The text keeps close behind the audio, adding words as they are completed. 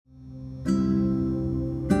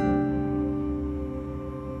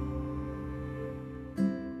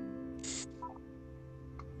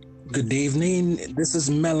Good evening. This is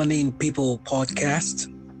Melanin People Podcast,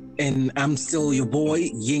 and I'm still your boy,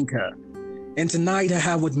 Yinka. And tonight I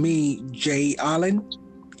have with me Jay Allen,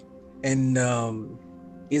 and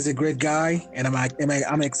he's a great guy, and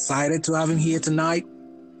I'm excited to have him here tonight.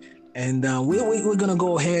 And we're going to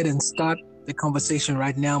go ahead and start the conversation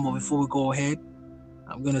right now. But before we go ahead,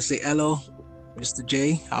 I'm going to say hello, Mr.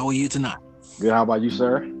 Jay. How are you tonight? Good. How about you,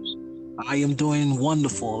 sir? I am doing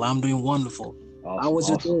wonderful. I'm doing wonderful. How Awesome. was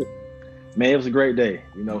your day? Man, it was a great day.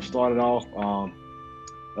 Started off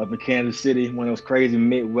up in Kansas City, one of those crazy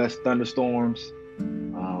Midwest thunderstorms,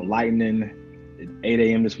 lightning at 8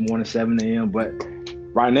 a.m. this morning, 7 a.m. But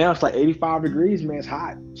right now it's like 85 degrees, man. It's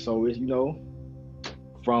hot. So it's,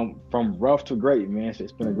 from rough to great, man. So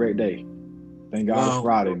it's been a great day. Thank God It's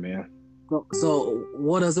Friday, man. So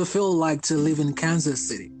what does it feel like to live in Kansas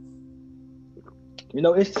City?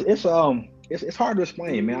 It's hard to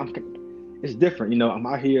explain, man. It's different. I'm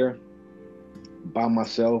out here by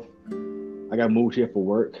myself. I got moved here for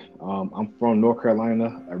work. I'm from North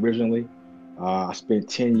Carolina originally. I spent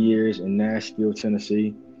 10 years in Nashville,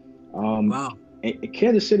 Tennessee. Wow. And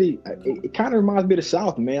Kansas City, it kind of reminds me of the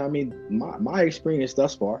South, man. I mean, my experience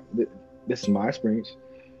thus far, this is my experience.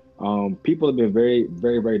 People have been very,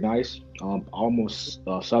 very, very nice, almost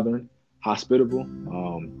Southern, hospitable,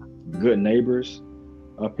 good neighbors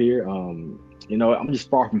up here. I'm just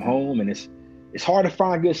far from home, and it's hard to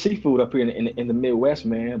find good seafood up here in the Midwest,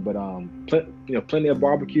 man. But plenty of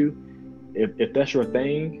barbecue, if that's your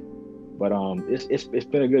thing. But it's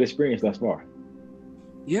been a good experience thus far.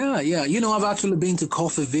 Yeah. I've actually been to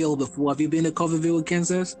Coffeyville before. Have you been to Coffeyville,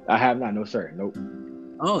 Kansas? I have not, no sir, nope.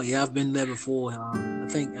 Oh yeah, I've been there before. I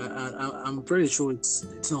think I'm pretty sure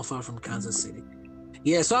it's not far from Kansas City.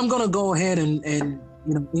 Yeah, so I'm gonna go ahead and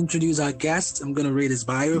introduce our guest. I'm gonna read his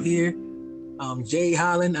bio here. Jay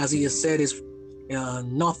Allen, as he has said, is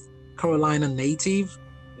North Carolina native.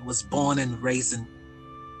 He was born and raised in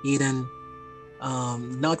Eden,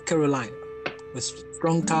 North Carolina, with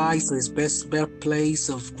strong ties to his birthplace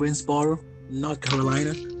of Greensboro, North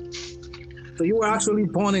Carolina. So you were actually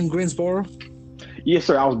born in Greensboro? Yes,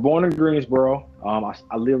 sir. I was born in Greensboro.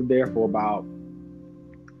 I lived there for about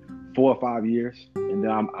 4 or 5 years, and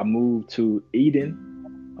then I moved to Eden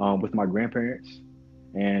with my grandparents,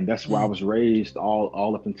 and that's where I was raised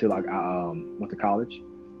all up until I went to college.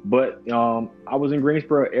 But I was in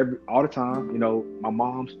Greensboro all the time. My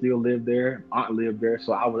mom still lived there, aunt lived there,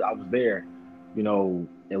 so I was there,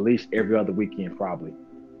 at least every other weekend probably,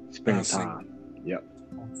 spending time. Yep.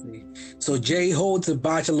 I see. So Jay holds a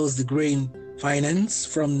bachelor's degree in finance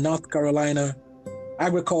from North Carolina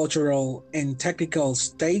Agricultural and Technical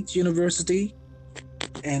State University,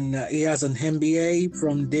 and he has an MBA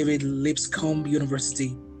from David Lipscomb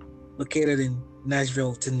University, located in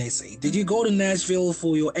Nashville, Tennessee. Did you go to Nashville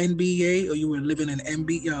for your MBA, or you were living in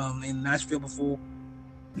in Nashville before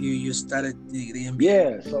you started the MBA?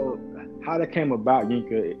 Yeah. So how that came about,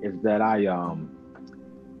 Yinka, is that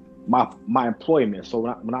my employment. So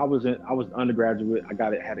when I was an undergraduate,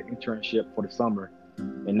 had an internship for the summer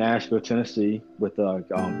in Nashville, Tennessee, with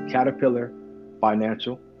Caterpillar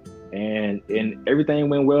Financial, and everything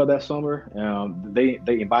went well that summer. They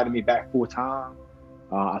invited me back full time.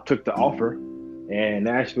 I took the offer, and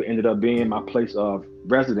Nashville ended up being my place of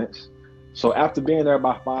residence. So after being there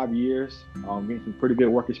about 5 years, getting some pretty good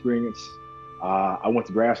work experience, I went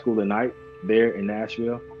to grad school at night there in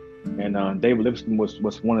Nashville. And David Lipscomb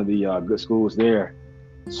was one of the good schools there,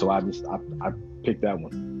 so I picked that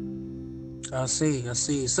one. I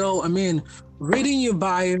see. So reading your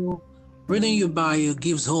bio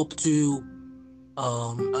gives hope to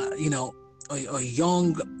a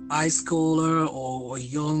young high schooler or a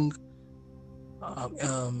young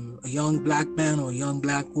black man or a young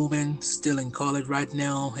black woman still in college right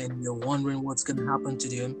now, and you're wondering what's going to happen to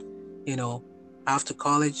them, after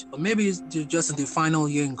college, or maybe they're just in the final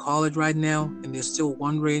year in college right now, and they're still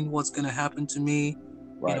wondering what's going to happen to me,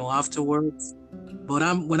 right, afterwards. But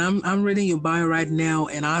I'm reading your bio right now,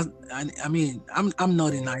 and I'm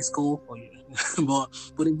not in high school,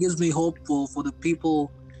 but it gives me hope for the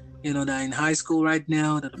people, that are in high school right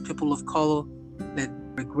now, that are people of color, that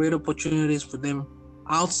there are great opportunities for them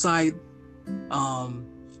outside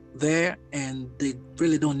there, and they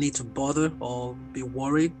really don't need to bother or be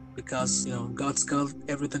worried, because God's got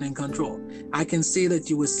everything in control. I can see that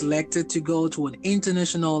you were selected to go to an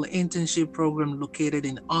international internship program located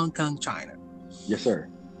in Hong Kong, China. Yes, sir.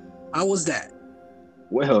 How was that?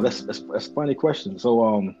 Well, that's a funny question.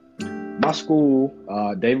 So my school,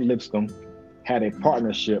 David Lipscomb, had a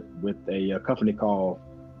partnership with a company called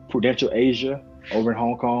Prudential Asia over in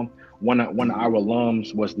Hong Kong. One of our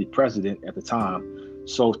alums was the president at the time.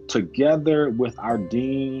 So together with our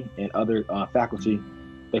dean and other faculty,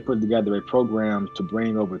 they put together a program to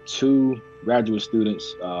bring over 2 graduate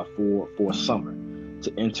students for a summer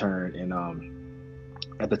to intern. And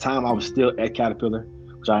at the time, I was still at Caterpillar,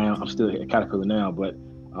 which I am. I'm still at Caterpillar now, but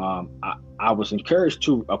I was encouraged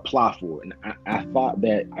to apply for it, and I thought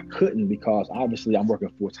that I couldn't because obviously I'm working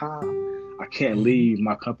full time. I can't leave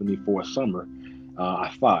my company for a summer.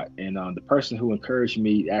 I thought, and the person who encouraged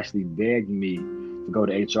me actually begged me to go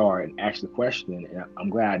to HR and ask the question, and I'm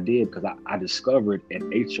glad I did because I discovered an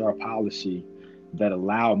HR policy that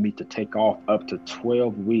allowed me to take off up to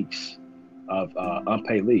 12 weeks of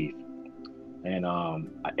unpaid leave. And I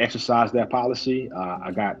exercised that policy.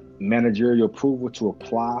 I got managerial approval to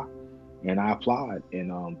apply, and I applied.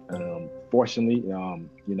 And fortunately,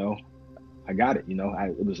 I got it.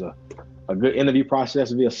 It was a good interview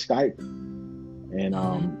process via Skype, and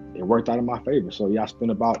it worked out in my favor. So yeah, I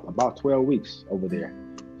spent about 12 weeks over there.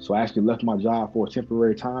 So I actually left my job for a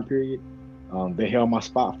temporary time period. They held my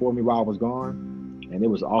spot for me while I was gone, and it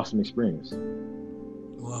was an awesome experience.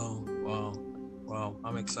 Wow.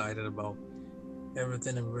 I'm excited about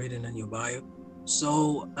everything I'm reading in your bio.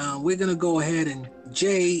 So we're going to go ahead, and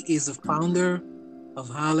Jay is the founder of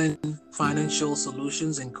Highland Financial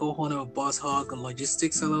Solutions and co-owner of Boss Hog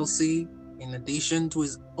Logistics LLC, in addition to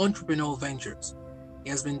his entrepreneurial ventures. He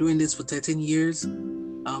has been doing this for 13 years.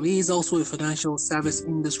 He is also a financial service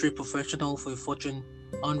industry professional for a Fortune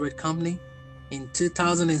 100 company. In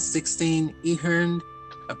 2016, he earned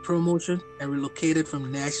a promotion and relocated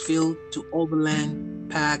from Nashville to Overland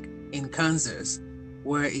Park in Kansas,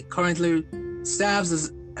 where he currently serves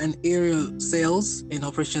as an area sales and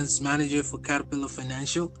operations manager for Caterpillar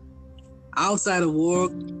Financial. Outside of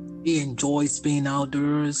work, he enjoys being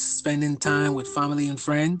outdoors, spending time with family and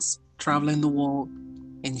friends, traveling the world,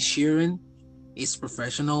 and sharing his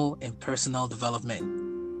professional and personal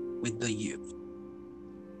development with the youth.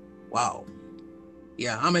 Wow.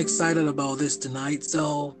 Yeah, I'm excited about this tonight.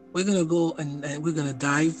 So we're going to go and we're going to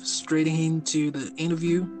dive straight into the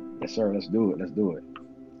interview. Yes, sir. Let's do it.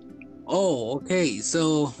 Oh, okay.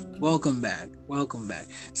 So welcome back.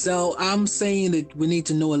 So I'm saying that we need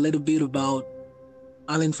to know a little bit about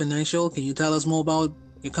Highland Financial. Can you tell us more about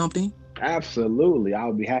your company? Absolutely, I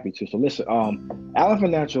would be happy to. So listen, Highland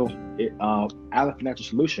Financial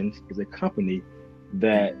Solutions is a company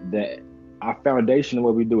that our foundation of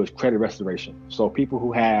what we do is credit restoration. So people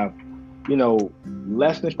who have,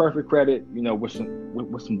 less than perfect credit, with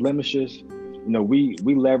some blemishes, we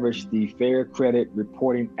leverage the Fair Credit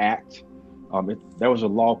Reporting Act. There was a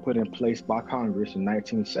law put in place by Congress in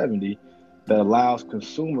 1970 that allows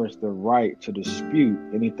consumers the right to dispute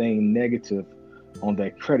anything negative on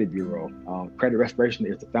their credit bureau. Credit restoration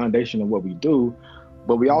is the foundation of what we do,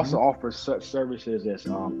 but we also offer such services as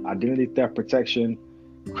identity theft protection,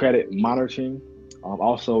 credit monitoring,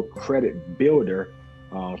 also credit builder.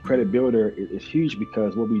 Credit builder is huge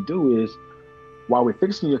because what we do is, while we're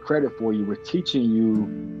fixing your credit for you, we're teaching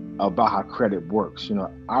you about how credit works.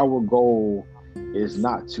 Our goal is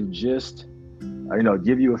not to just,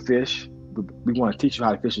 give you a fish. We want to teach you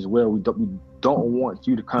how to fish as well. We don't want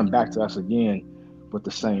you to come back to us again with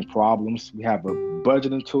the same problems. We have a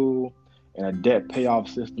budgeting tool and a debt payoff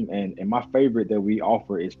system. And my favorite that we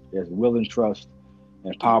offer is will and trust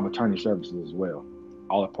and power of attorney services as well.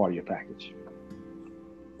 All a part of your package.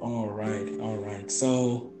 All right.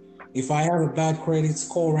 So if I have a bad credit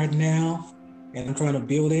score right now and I'm trying to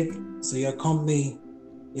build it, so your company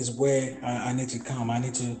is where I need to come. I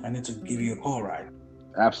need to give you a call, right?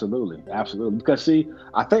 Absolutely. Because see,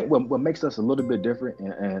 I think what makes us a little bit different,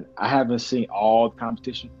 and I haven't seen all the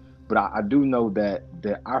competition, but I do know that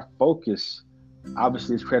our focus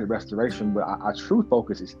obviously is credit restoration, but our true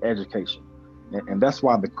focus is education. And that's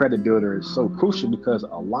why the credit builder is so crucial, because a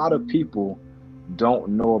lot of people don't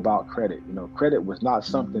know about credit. Credit was not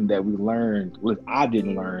something that we learned, I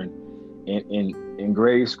didn't learn in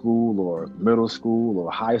grade school or middle school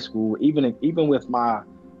or high school. Even with my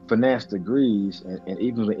finance degrees and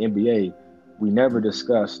even the MBA, we never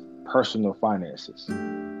discussed personal finances.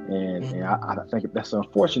 And I think that's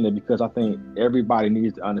unfortunate, because I think everybody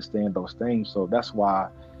needs to understand those things. So that's why,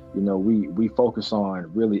 we focus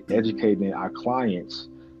on really educating our clients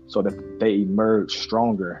so that they emerge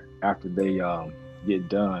stronger after they get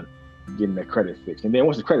done getting their credit fixed. And then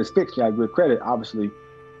once the credit's fixed, you have good credit, obviously,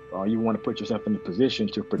 you want to put yourself in a position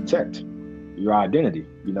to protect your identity.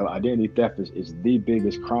 Identity theft is the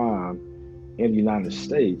biggest crime in the United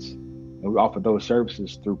States, and we offer those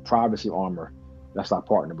services through Privacy Armor. That's our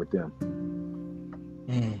partner with them.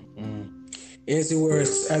 As you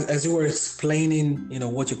were explaining,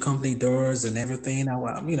 what your company does and everything,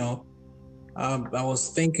 I was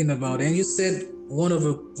thinking about, and you said one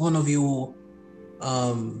of your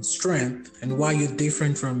strength and why you're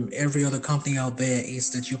different from every other company out there is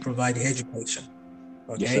that you provide education. Yes,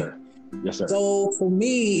 Okay. sir. Yes, sir. So for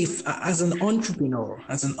me, if as an entrepreneur,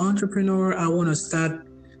 I want to start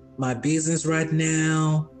my business right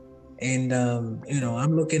now, and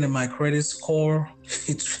I'm looking at my credit score.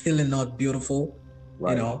 It's really not beautiful, you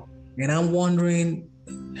Right. know, and I'm wondering,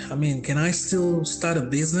 I mean, can I still start a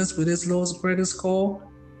business with this low credit score?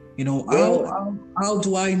 You know, Well, how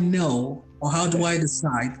do I know, or how do I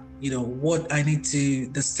decide, what I need to,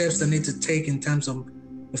 the steps I need to take in terms of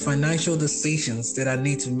the financial decisions that I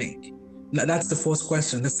need to make? That's the first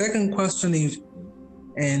question. The second question is,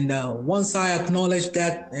 and once I acknowledge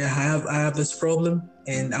that I have this problem,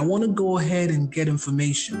 and I want to go ahead and get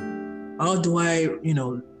information. How do I,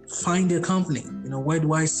 find a company? Where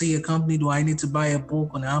do I see a company? Do I need to buy a book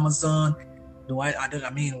on Amazon? I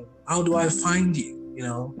mean, how do I find you?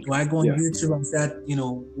 Do I go on yeah, YouTube and start,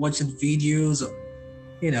 watching videos?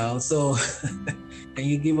 So can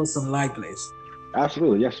you give us some light, please?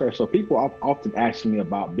 absolutely. Yes, sir. So people often ask me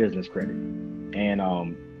about business credit,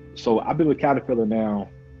 and so I've been with Caterpillar now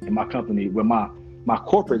in my company where my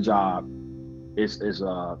corporate job is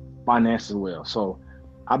finance as well. So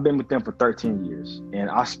I've been with them for 13 years, and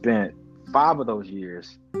I spent 5 of those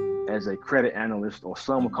years as a credit analyst, or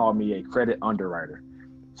some would call me a credit underwriter.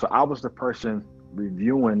 So I was the person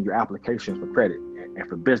reviewing your applications for credit and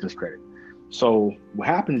for business credit. So what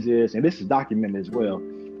happens is, and this is documented as well,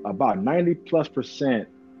 about 90+%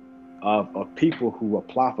 of people who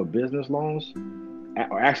apply for business loans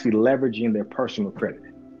are actually leveraging their personal credit.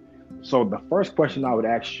 So the first question I would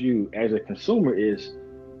ask you as a consumer is,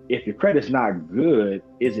 if your credit's not good,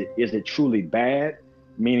 is it truly bad?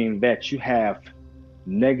 Meaning that you have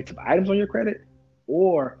negative items on your credit,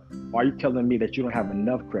 or are you telling me that you don't have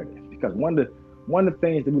enough credit? Because one of the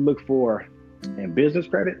things that we look for in business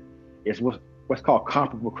credit is what's called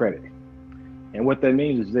comparable credit. And what that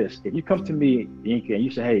means is this: if you come to me and you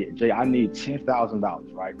say, "Hey, Jay, I need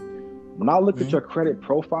 $10,000," right? When I look at Mhm. your credit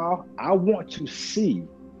profile, I want to see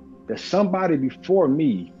that somebody before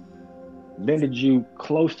me lended you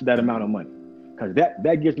close to that amount of money, because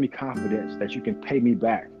that gives me confidence that you can pay me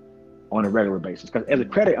back on a regular basis. Because as a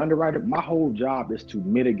credit underwriter, my whole job is to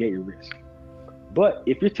mitigate risk. But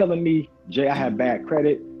if you're telling me, Jay, I have bad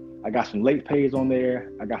credit, I got some late pays on there,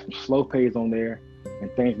 I got some slow pays on there,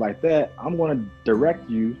 and things like that, I'm going to direct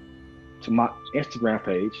you to my Instagram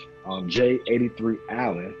page,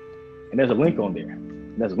 J83Allen, and there's a link on there.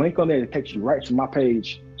 There's a link on there that takes you right to my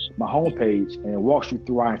page, my homepage, and it walks you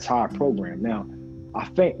through our entire program. Now, I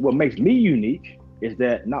think what makes me unique is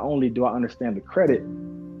that not only do I understand the credit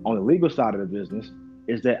on the legal side of the business,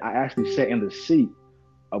 is that I actually sat in the seat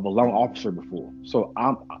of a loan officer before. So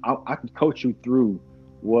I can coach you through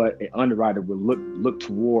what an underwriter would look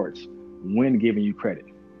towards when giving you credit.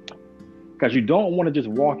 Because you don't want to just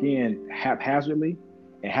walk in haphazardly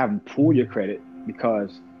and have them pull your credit,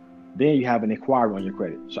 because then you have an inquiry on your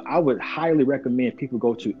credit. So I would highly recommend people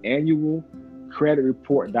go to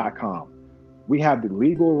annualcreditreport.com. We have the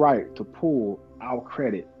legal right to pull our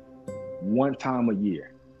credit one time a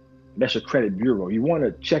year. That's your credit bureau. You want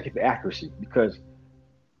to check it for accuracy, because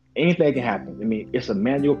anything can happen. I mean, it's a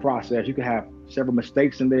manual process. You can have several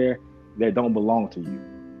mistakes in there that don't belong to you.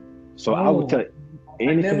 So I would tell Oh, I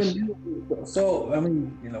any never cons- knew. So, I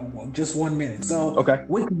mean, just 1 minute. So okay,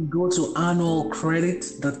 we can go to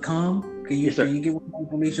annualcredit.com. Can you yes can sir, you give us more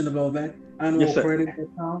information about that? yes sir.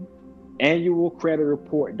 Annualcredit.com.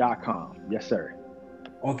 Annualcreditreport.com, yes sir.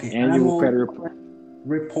 Okay, Annual credit report,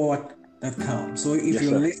 annualreport.com. So if yes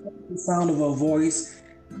you're sir. listening to the sound of our voice,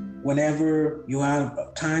 whenever you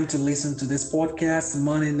have time to listen to this podcast,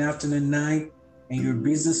 morning, afternoon, night, and you're a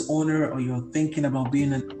business owner or you're thinking about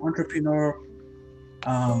being an entrepreneur,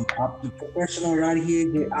 the professional right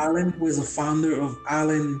here, Jay Allen, who is a founder of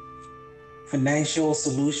Allen Financial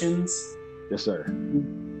Solutions, Yes, sir.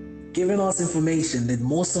 giving us information that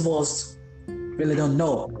most of us really don't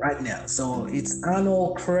know right now. So it's Yes,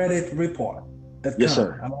 annualcreditreport.com.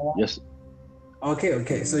 sir. Am I right? Yes.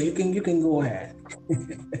 Okay. So you can go ahead.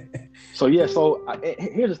 So yeah. So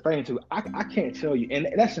here's the thing too. I can't tell you, and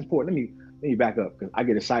that's important. Let me back up, because I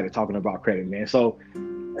get excited talking about credit, man. So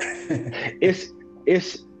it's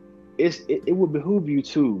it's it would behoove you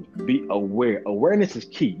to be aware. Awareness is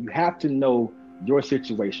key. You have to know your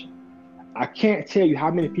situation. I can't tell you how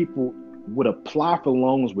many people would apply for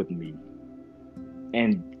loans with me,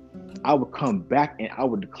 and I would come back and I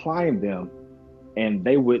would decline them, and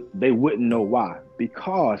they wouldn't know why,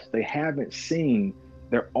 because they haven't seen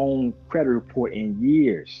their own credit report in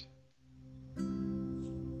years.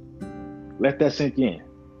 Let that sink in.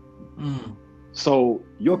 Mm. So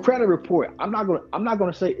your credit report, I'm not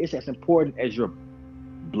gonna say it's as important as your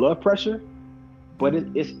blood pressure, but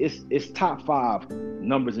it's top 5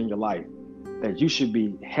 numbers in your life that you should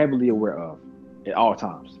be heavily aware of at all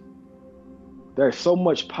times. There's so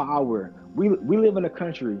much power. We live in a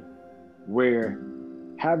country where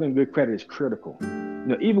having good credit is critical.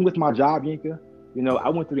 Even with my job, Yinka, I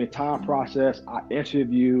went through the entire process. I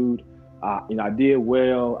interviewed, I did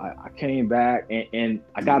well. I came back and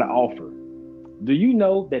I got an offer. Do you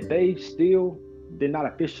know that they still did not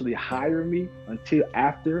officially hire me until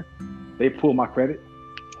after they pulled my credit?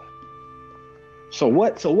 So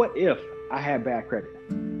what if I had bad credit?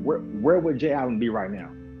 Where would Jay Allen be right now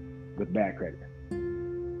with bad credit?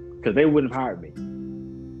 Because they wouldn't have hired me.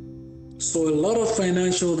 So a lot of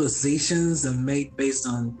financial decisions are made based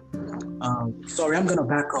on. Sorry, I'm gonna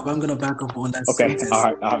back up on that. Okay. Sentence.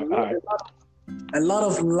 All right. A lot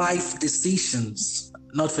of life decisions,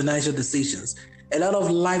 not financial decisions. A lot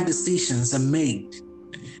of life decisions are made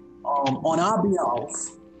on our behalf.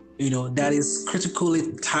 That is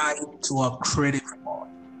critically tied to our credit report.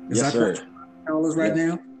 Yes, sir. Right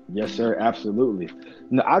now? Yes, sir. Absolutely.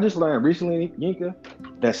 Now, I just learned recently, Yinka,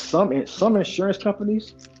 that some insurance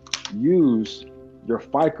companies use your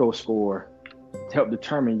FICO score to help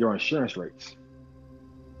determine your insurance rates.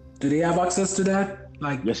 Do they have access to that?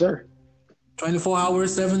 Yes, sir. 24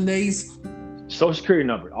 hours, 7 days? Social Security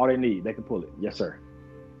number, all they need, they can pull it. Yes, sir.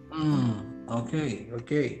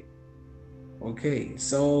 Okay.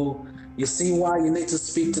 So you see why you need to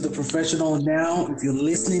speak to the professional now. If you're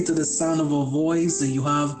listening to the sound of a voice and you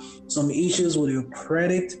have some issues with your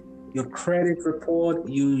credit report,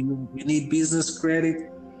 you need business credit,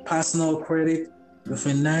 personal credit, your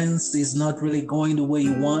finance is not really going the way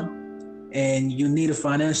you want, and you need a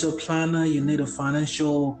financial planner, you need a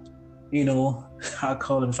financial, I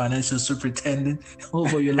call him financial superintendent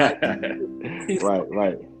over your life.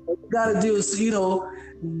 Right. What you gotta do is,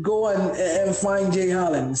 go and find Jay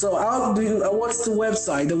Allen. So what's the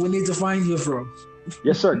website that we need to find you from?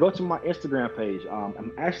 Yes, sir. Go to my Instagram page.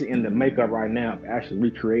 I'm actually in the makeup right now. I'm actually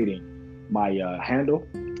recreating my handle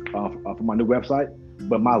for my new website.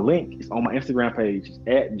 But my link is on my Instagram page. It's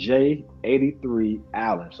at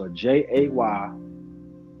J83Allen. So Jay,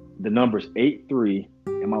 the numbers 83,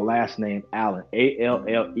 and my last name Allen,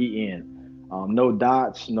 Allen. No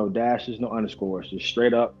dots, no dashes, no underscores. Just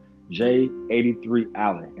straight up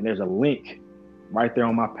J83Allen. And there's a link right there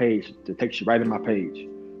on my page that takes you right in my page.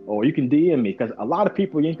 Or you can DM me, because a lot of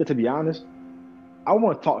people, Yinka, to be honest, I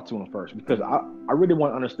want to talk to them first, because I really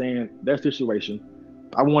want to understand their situation.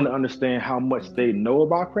 I want to understand how much they know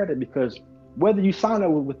about credit, because whether you sign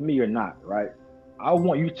up with me or not, right? I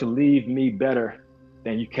want you to leave me better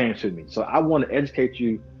than you came to me. So I want to educate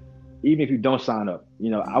you, even if you don't sign up.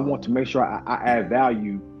 I want to make sure I add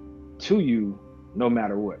value to you no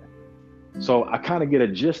matter what. So I kind of get a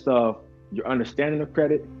gist of your understanding of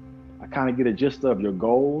credit. I kind of get a gist of your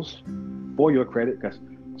goals for your credit, because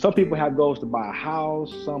some people have goals to buy a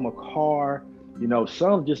house, some a car.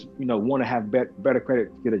 Some just, want to have better credit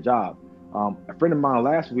to get a job. A friend of mine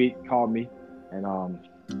last week called me, and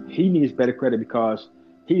he needs better credit because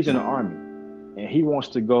he's in the Army and he wants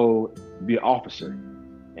to go be an officer.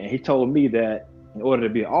 And he told me that in order to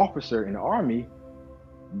be an officer in the Army,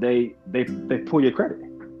 they pull your credit.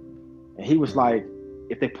 And he was like,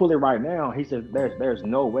 if they pull it right now, he said, there's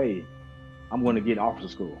no way I'm going to get officer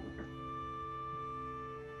school.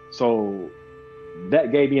 So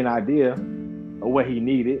that gave me an idea of what he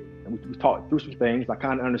needed, and we talked through some things. I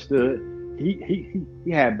kind of understood.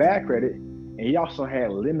 He had bad credit, and he also had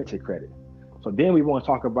limited credit. So then we want to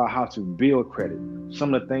talk about how to build credit.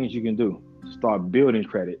 Some of the things you can do to start building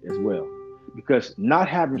credit as well, because not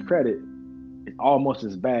having credit is almost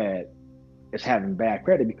as bad as having bad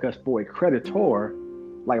credit. Because for a creditor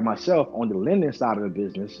like myself on the lending side of the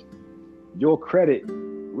business, your credit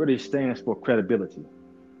really stands for credibility,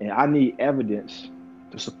 and I need evidence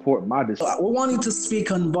to support my decision. So we wanted to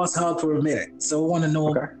speak on Boss Hog for a minute. So we want to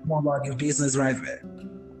know more about your business right there.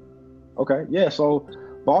 Okay, yeah. So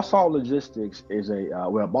Boss Hog Logistics is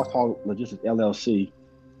Boss Hog Logistics LLC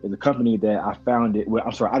is a company that I founded. Well,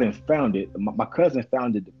 I'm sorry, I didn't found it. My cousin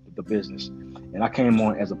founded the business, and I came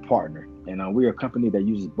on as a partner. And we're a company that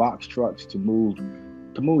uses box trucks to move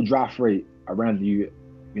dry freight around the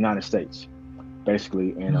United States,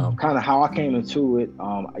 basically. And kind of how I came into it,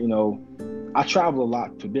 I travel a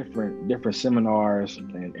lot to different seminars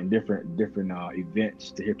and different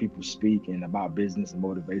events to hear people speak and about business and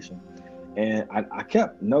motivation. And I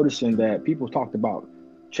kept noticing that people talked about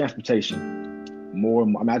transportation more.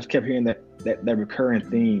 I just kept hearing that recurring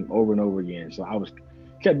theme over and over again. So I was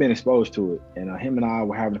kept being exposed to it. And him and I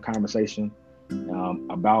were having a conversation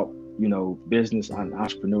about, business and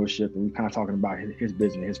entrepreneurship, and we kind of talking about his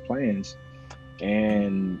business, his plans.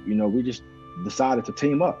 And, we just decided to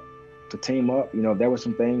team up. There were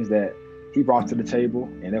some things that he brought to the table,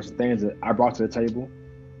 and there were some things that I brought to the table,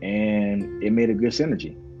 and it made a good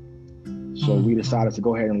synergy. So we decided to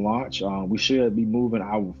go ahead and launch. We should be moving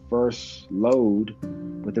our first load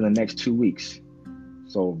within the next 2 weeks.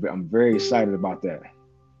 So I'm very excited about that.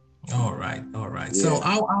 All right. Yeah. So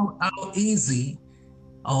how easy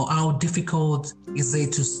or how difficult is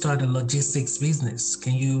it to start a logistics business?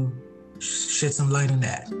 Can you shed some light on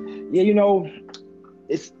that? Yeah,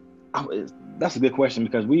 that's a good question,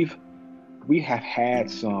 because we have had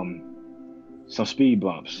some speed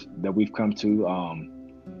bumps that we've come to,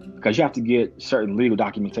 because you have to get certain legal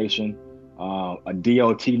documentation, a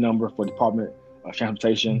DOT number for Department of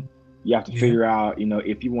Transportation. You have to figure out,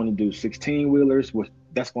 if you want to do 16-wheelers,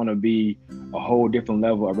 that's going to be a whole different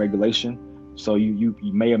level of regulation. So you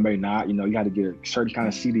may or may not, you got to get a certain kind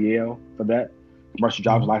of CDL for that, commercial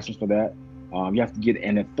driver's license for that. You have to get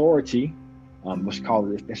an authority, what's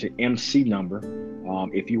called, that's an MC number,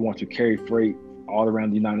 if you want to carry freight all around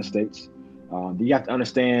the United States. You have to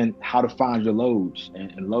understand how to find your loads,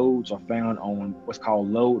 and loads are found on what's called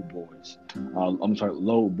load boards.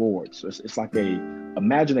 Load boards. So it's like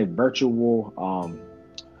imagine a virtual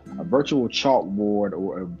chalkboard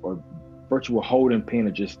or virtual holding pen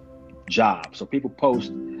of just jobs. So people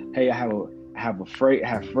post, hey, I have freight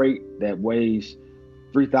that weighs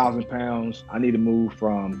 3,000 pounds. I need to move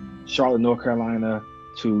from Charlotte, North Carolina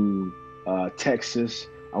to Texas.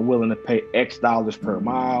 I'm willing to pay X dollars per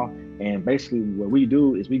mile. And basically what we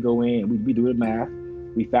do is we go in and we do the math.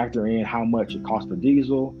 We factor in how much it costs for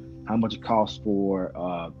diesel, how much it costs for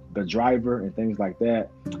the driver and things like that.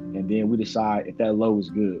 And then we decide if that load is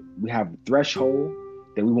good. We have a threshold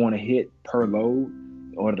that we want to hit per load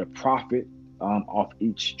in order to profit off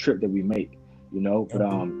each trip that we make, But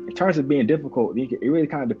in terms of being difficult, it really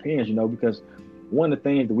kind of depends, because one of the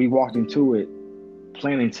things that we walked into it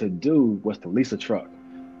planning to do was to lease a truck.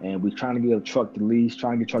 And we're trying to get a truck to lease,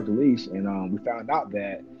 and we found out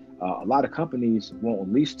that a lot of companies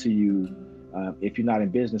won't lease to you if you're not in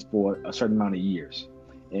business for a certain amount of years.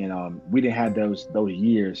 And we didn't have those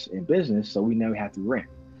years in business, so we never had to rent,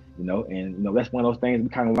 And that's one of those things we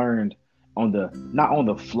kind of learned not on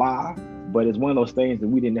the fly, but it's one of those things that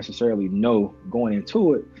we didn't necessarily know going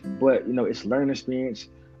into it. But it's learning experience.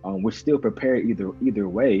 We're still prepared either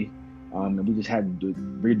way. And we just had to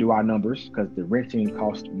redo our numbers because the renting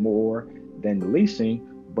costs more than the leasing,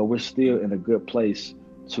 but we're still in a good place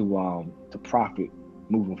to profit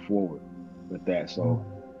moving forward with that. So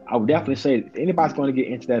I would definitely say if anybody's going to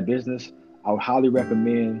get into that business, I would highly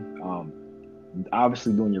recommend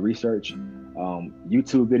obviously doing your research,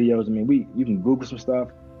 YouTube videos. I mean, you can Google some stuff,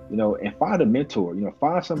 and find a mentor.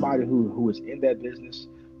 Find somebody who is in that business,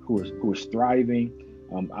 who is thriving.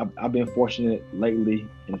 I've been fortunate lately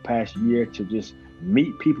in the past year to just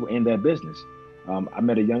meet people in that business. I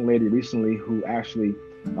met a young lady recently who actually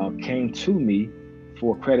came to me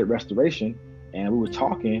for credit restoration, and we were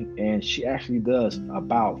talking, and she actually does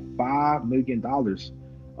about $5 million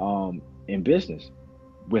in business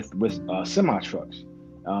with semi trucks.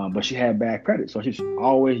 But she had bad credit, so she's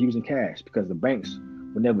always using cash because the banks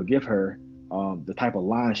would never give her the type of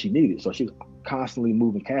line she needed. So she was constantly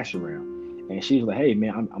moving cash around. And she's like, hey,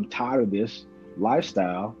 man, I'm tired of this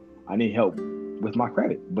lifestyle. I need help with my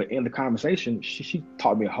credit. But in the conversation, she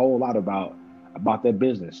taught me a whole lot about that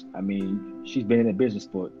business. I mean, she's been in the business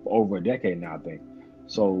for over a decade now, I think.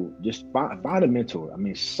 So just find a mentor. I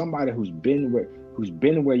mean, somebody who's been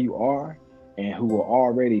where you are and who are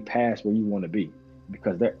already past where you want to be,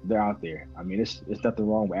 because they're out there. I mean, it's nothing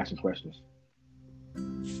wrong with asking questions.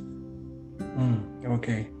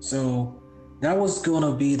 Okay, so that was going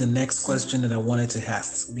to be the next question that I wanted to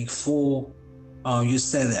ask before you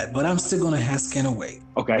said that, but I'm still going to ask anyway.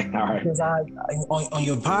 Okay, all right. Because on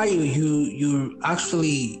your bio, you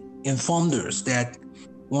actually informed us that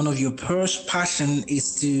one of your first passion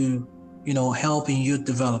is to, help in youth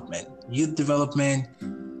development. Youth development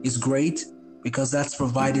is great because that's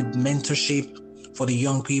provided mentorship for the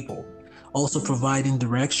young people, also providing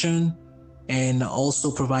direction and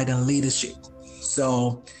also providing leadership.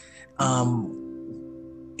 So, how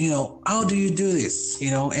do you do this?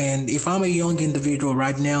 And if I'm a young individual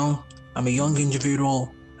right now, I'm listening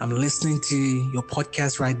to your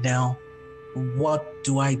podcast right now, what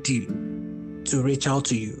do I do to reach out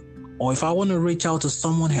to you? Or if I want to reach out to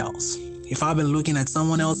someone else, if I've been looking at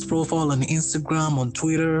someone else's profile on Instagram, on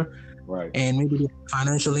Twitter, right, and maybe the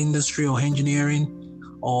financial industry or engineering,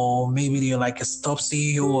 or maybe they're like a top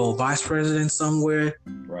CEO or vice president somewhere.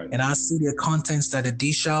 Right. And I see their contents that they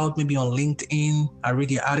dish out, maybe on LinkedIn. I read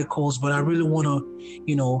their articles, but I really want to,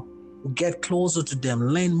 get closer to them,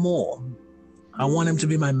 learn more. I want them to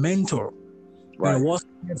be my mentor. Right. What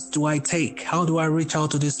steps do I take? How do I reach out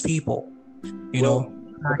to these people? I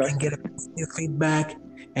can get a feedback,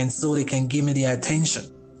 and so they can give me the attention.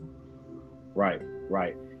 Right.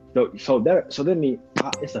 So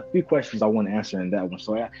it's a few questions I want to answer in that one.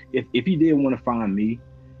 So if you did want to find me,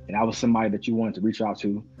 and I was somebody that you wanted to reach out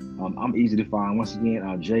to, I'm easy to find. Once again,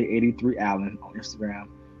 J83 Allen on Instagram.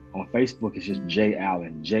 On Facebook, it's just J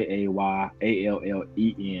Allen,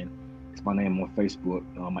 JAYALLEN. It's my name on Facebook.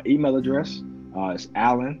 My email address is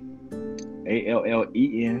Allen,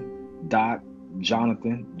 ALLEN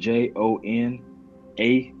 .Jonathan, JONATHAN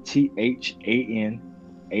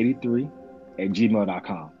 83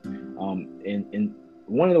 @gmail.com. And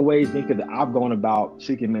one of the ways, Nika, that I've gone about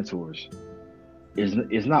seeking mentors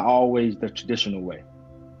is not always the traditional way.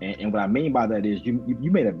 And what I mean by that is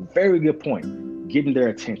you made a very good point, getting their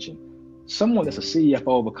attention. Someone that's a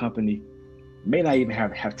CFO of a company may not even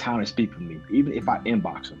have time to speak with me, even if I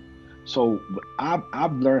inbox them. So what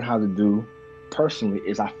I've learned how to do personally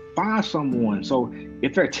is I find someone. So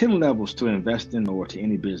if there are 10 levels to invest in or to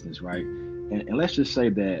any business, right? And let's just say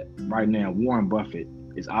that right now, Warren Buffett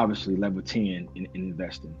is obviously level 10 in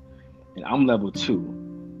investing, and I'm level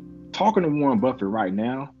 2. Talking to Warren Buffett right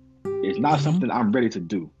now is not something I'm ready to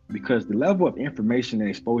do, because the level of information and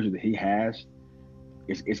exposure that he has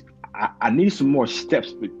I need some more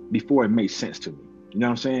steps before it makes sense to me. You know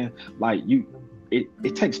what I'm saying? Like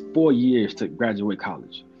it takes 4 years to graduate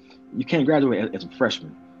college. You can't graduate as a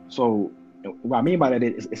freshman. So what I mean by that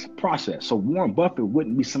is it's a process. So Warren Buffett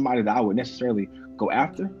wouldn't be somebody that I would necessarily go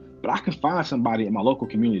after, but I can find somebody in my local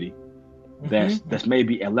community that's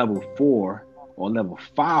maybe a level 4 or level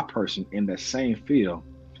 5 person in that same field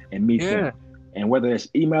and meet them. And whether it's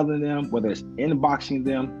emailing them, whether it's inboxing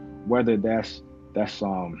them, whether that's just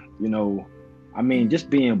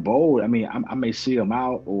being bold. I mean, I may see them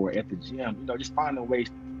out or at the gym, just finding ways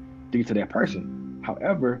to get to that person.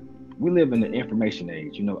 However, we live in the information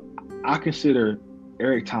age. I consider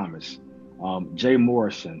Eric Thomas, Jay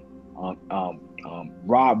Morrison,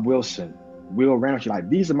 Rob Wilson, Will Ramsey, like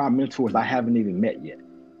these are my mentors I haven't even met yet.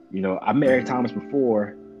 I met Eric Thomas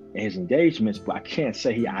before in his engagements, but I can't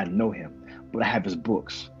say I know him. But I have his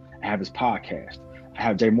books. I have his podcast. I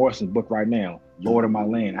have Jay Morrison's book right now, Lord of My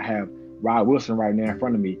Land. I have Rob Wilson right now in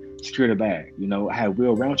front of me, Secure the Bag. I have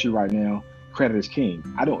Will Ramsey right now, Credit is King.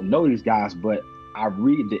 I don't know these guys, but I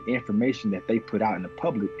read the information that they put out in the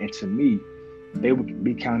public, and to me, they would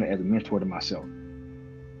be counted as a mentor to myself.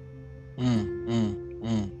 And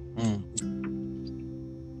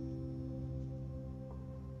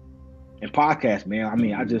podcast, man. I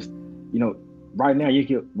mean, I just, right now,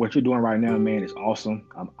 what you're doing right now, man, is awesome.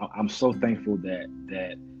 I'm so thankful that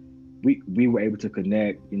we were able to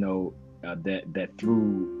connect. That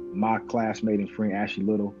through my classmate and friend Ashley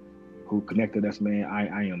Little, who connected us, man.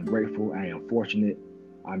 I am grateful. I am fortunate.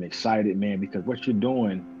 I'm excited, man, because what you're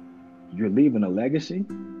doing, you're leaving a legacy.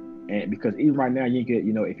 And because even right now, you get,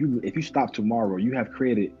 if you stop tomorrow, you have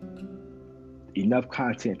created enough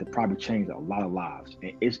content to probably change a lot of lives,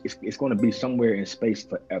 and it's going to be somewhere in space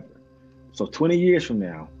forever. So 20 years from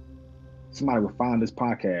now, somebody will find this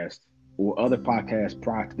podcast or other podcasts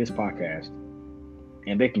prior to this podcast,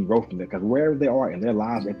 and they can grow from there, because wherever they are in their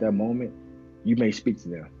lives at that moment, you may speak to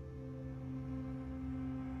them.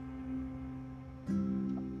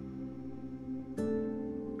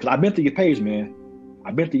 Because I've been through your page, man.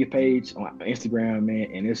 I've been through your page on Instagram, man,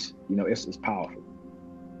 and it's powerful.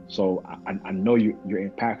 So I know you're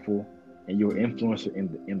impactful, and you're an influencer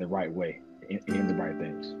in the right way, in the right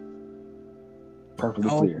things. Perfectly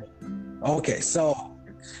clear. Okay, so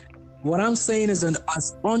what I'm saying is,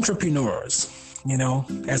 as entrepreneurs, right,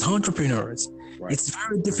 it's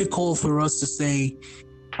very difficult for us to say,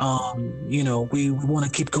 we want to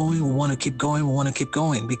keep going, we want to keep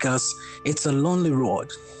going, because it's a lonely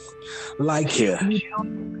road. Like,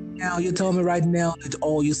 you tell me right now that,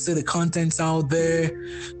 you see the contents out there,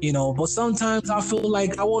 but sometimes I feel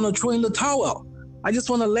like I want to throw in the towel. I just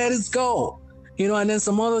want to let it go, and then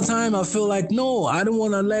some other time I feel like, no, I don't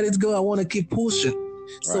want to let it go. I want to keep pushing.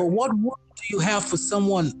 Right. So what word do you have for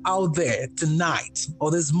someone out there tonight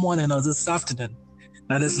or this morning or this afternoon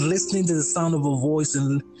that is listening to the sound of a voice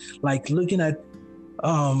and like looking at,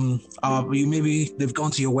 maybe they've gone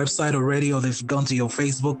to your website already, or they've gone to your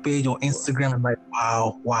Facebook page or Instagram and like,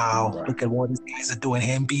 wow, right, look at what these guys are doing,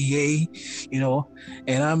 MBA,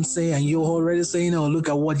 and I'm saying, and you're already saying, look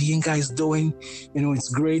at what Yinka is doing, it's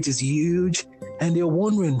great, it's huge. and they're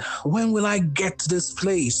wondering, when will I get to this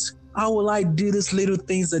place? How will I do these little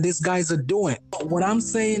things that these guys are doing? What I'm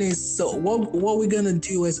saying is, so what we're gonna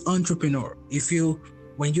do as entrepreneur,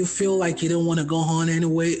 when you feel like you don't want to go on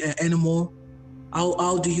anymore,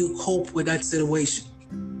 how do you cope with that situation?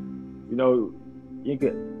 You know,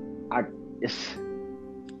 it's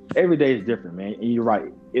every day is different, man. And you're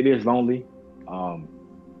right, it is lonely.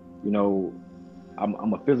 You know,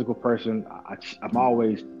 I'm a physical person. I'm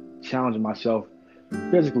always challenging myself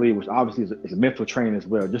physically, which obviously is a mental training as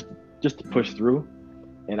well, just to push through.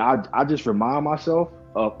 And I just remind myself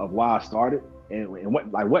of why I started and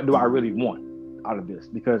what do I really want out of this?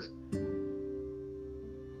 Because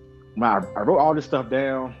when I wrote all this stuff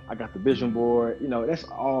down, I got the vision board. You know, that's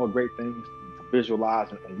all great things to visualize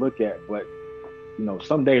and look at, but you know,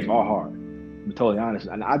 some days are hard, to be totally honest.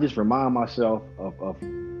 And I just remind myself of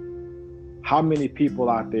how many people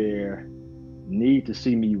out there need to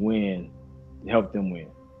see me win to help them win.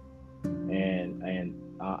 And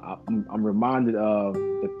I'm reminded of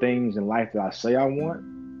the things in life that I say I want,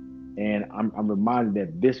 and I'm reminded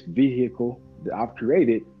that this vehicle that I've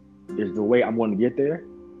created is the way I'm going to get there.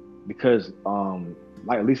 Because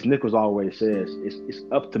like Lisa Nichols always says, it's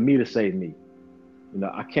up to me to save me. You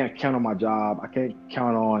know, I can't count on my job. I can't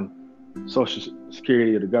count on Social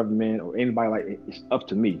Security or the government or anybody like it. It's up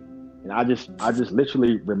to me. And I just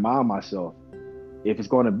literally remind myself, if it's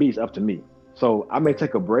going to be, it's up to me. So I may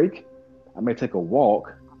take a break, I may take a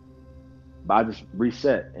walk, but I just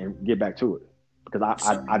reset and get back to it because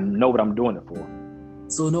I know what I'm doing it for.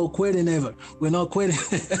 So no quitting ever. We're not quitting.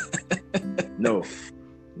 No,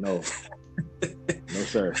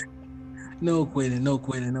 sir. No quitting.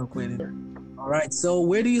 All right. So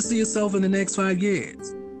where do you see yourself in the next 5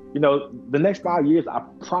 years? You know, the next 5 years, I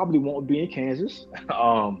probably won't be in Kansas.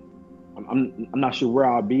 I'm not sure where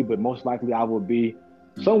I'll be, but most likely I will be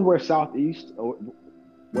somewhere southeast, or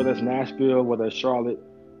whether it's Nashville, whether it's Charlotte.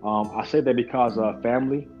 I say that because of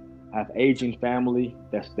family. I have aging family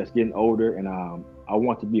that's getting older, and I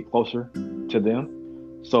want to be closer to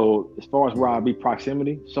them. So as far as where I'll be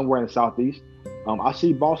proximity, somewhere in the southeast. I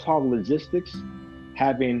see Boss Hog Logistics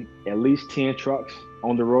having at least 10 trucks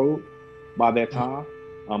on the road by that time.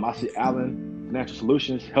 I see Allen Financial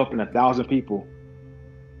Solutions helping 1,000 people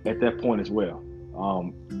at that point as well,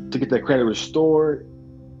 to get their credit restored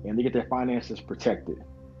and to get their finances protected.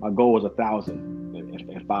 My goal is 1,000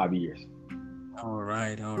 in 5 years. All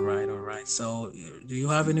right. So do you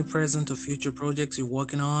have any present or future projects you're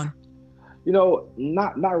working on? You know,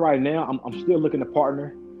 not right now. I'm still looking to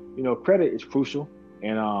partner. You know, credit is crucial,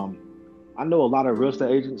 and I know a lot of real estate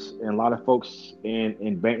agents and a lot of folks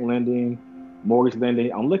in bank lending, mortgage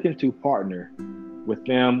lending. I'm looking to partner with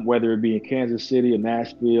them, whether it be in Kansas City or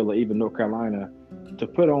Nashville or even North Carolina, to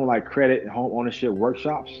put on like credit and home ownership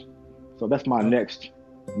workshops. So that's my next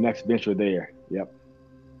venture there. Yep.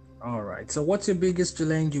 All right. So what's your biggest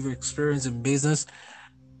challenge you've experienced in business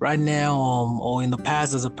right now, or in the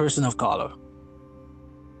past as a person of color?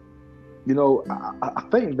 You know, I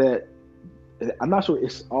think that I'm not sure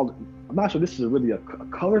this is really a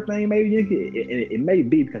color thing. Maybe it may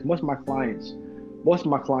be, because most of my clients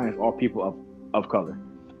are people of color.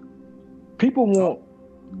 People want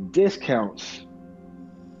discounts,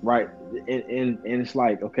 right? And it's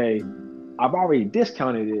like, okay, I've already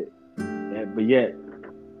discounted it, but yet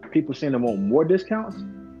people saying they want more discounts.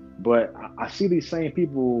 But I see these same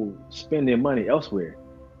people spending money elsewhere,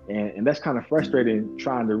 and that's kind of frustrating,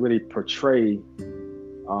 trying to really portray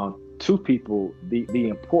to people the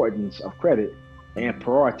importance of credit and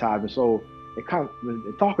prioritizing. So it kind of,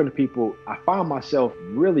 in talking to people, I find myself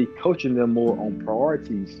really coaching them more on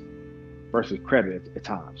priorities versus credit at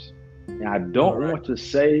times. And I don't want to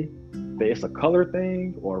say that it's a color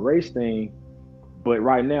thing or a race thing, but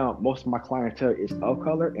right now most of my clientele is of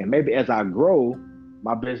color, and maybe as I grow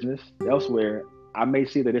my business elsewhere, I may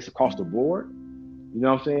see that it's across the board. You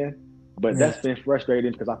know what I'm saying? But that's been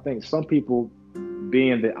frustrating, because I think some people,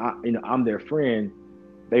 being that I'm their friend,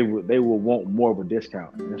 they will want more of a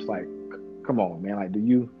discount. And it's like, come on, man. Like, do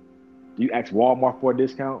you ask Walmart for a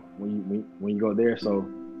discount when you go there? So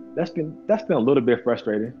that's been a little bit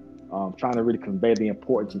frustrating. Trying to really convey the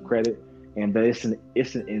importance of credit, and that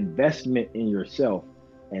it's an investment in yourself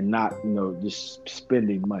and not, just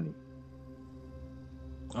spending money.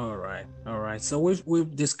 All right. So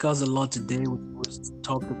we've discussed a lot today. We've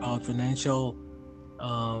talked about financial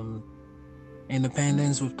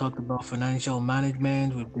independence. We've talked about financial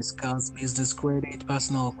management. We've discussed business credit,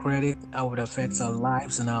 personal credit, how it affects our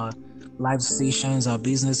lives and our life decisions, our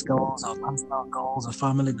business goals, our personal goals, our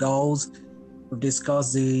family goals. We've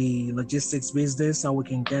discussed the logistics business, how we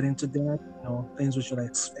can get into that, things we should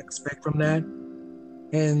expect from that.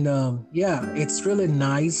 And yeah, it's really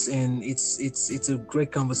nice, and it's a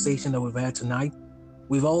great conversation that we've had tonight.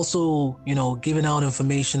 We've also, given out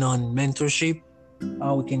information on mentorship,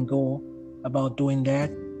 how we can go about doing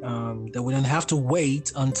that. That we don't have to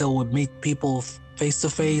wait until we meet people face to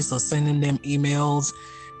face or sending them emails,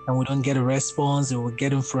 and we don't get a response, and we're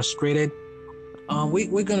getting frustrated.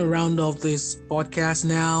 We're gonna round off this podcast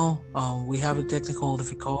now. We have technical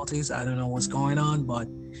difficulties. I don't know what's going on, but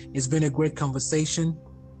it's been a great conversation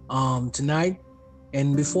tonight.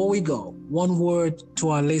 And before we go, one word to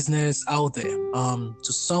our listeners out there,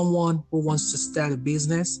 to someone who wants to start a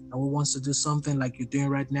business and who wants to do something like you're doing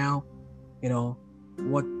right now.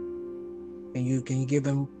 What can you give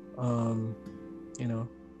them, a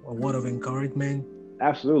word of encouragement?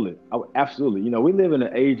 Absolutely. Absolutely. We live in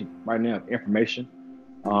an age right now of information.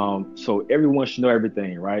 So everyone should know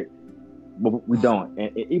everything, right? But we don't.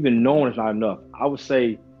 And even knowing is not enough. I would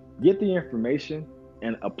say get the information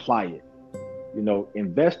and apply it.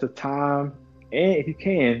 Invest the time and, if you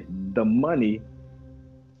can, the money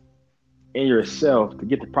in yourself to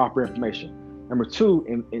get the proper information. Number two,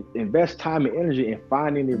 invest time and energy in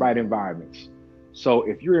finding the right environments. So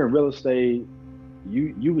if you're in real estate,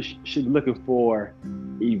 you should be looking for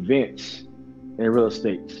events in real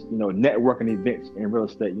estate, networking events in real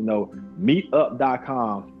estate.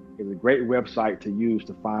 Meetup.com is a great website to use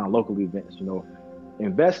to find local events.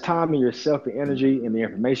 Invest time in yourself and energy in the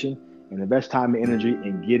information, and invest time and energy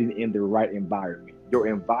in getting in the right environment. Your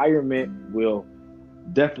environment will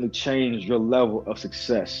definitely change your level of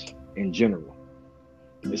success in general.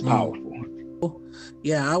 It's powerful.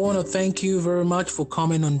 Yeah, I want to thank you very much for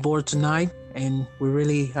coming on board tonight, and we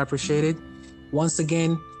really appreciate it. Once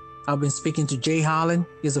again, I've been speaking to Jay Holland.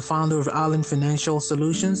 He's the founder of Allen Financial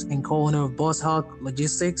Solutions and co-owner of Boss Hawk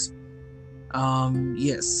Logistics.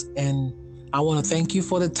 Yes, and I want to thank you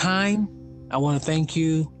for the time. I want to thank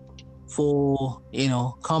you for,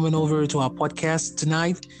 coming over to our podcast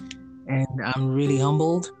tonight, and I'm really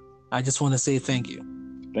humbled. I just want to say thank you.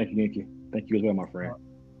 Thank you, Nicky. Thank you as well, my friend.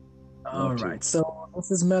 All right. So this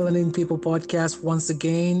is Melanin People Podcast. Once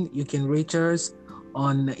again, you can reach us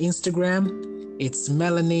on Instagram. It's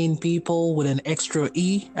Melanin People with an extra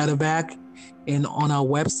E at the back. And on our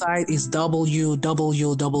website is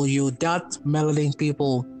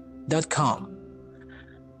www.melaninpeople.com.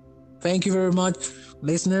 Thank you very much,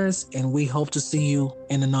 listeners, and we hope to see you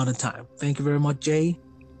in another time. Thank you very much, Jay.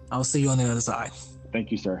 I'll see you on the other side. Thank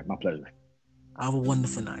you, sir. My pleasure. Have a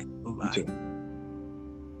wonderful night. Bye-bye. You too.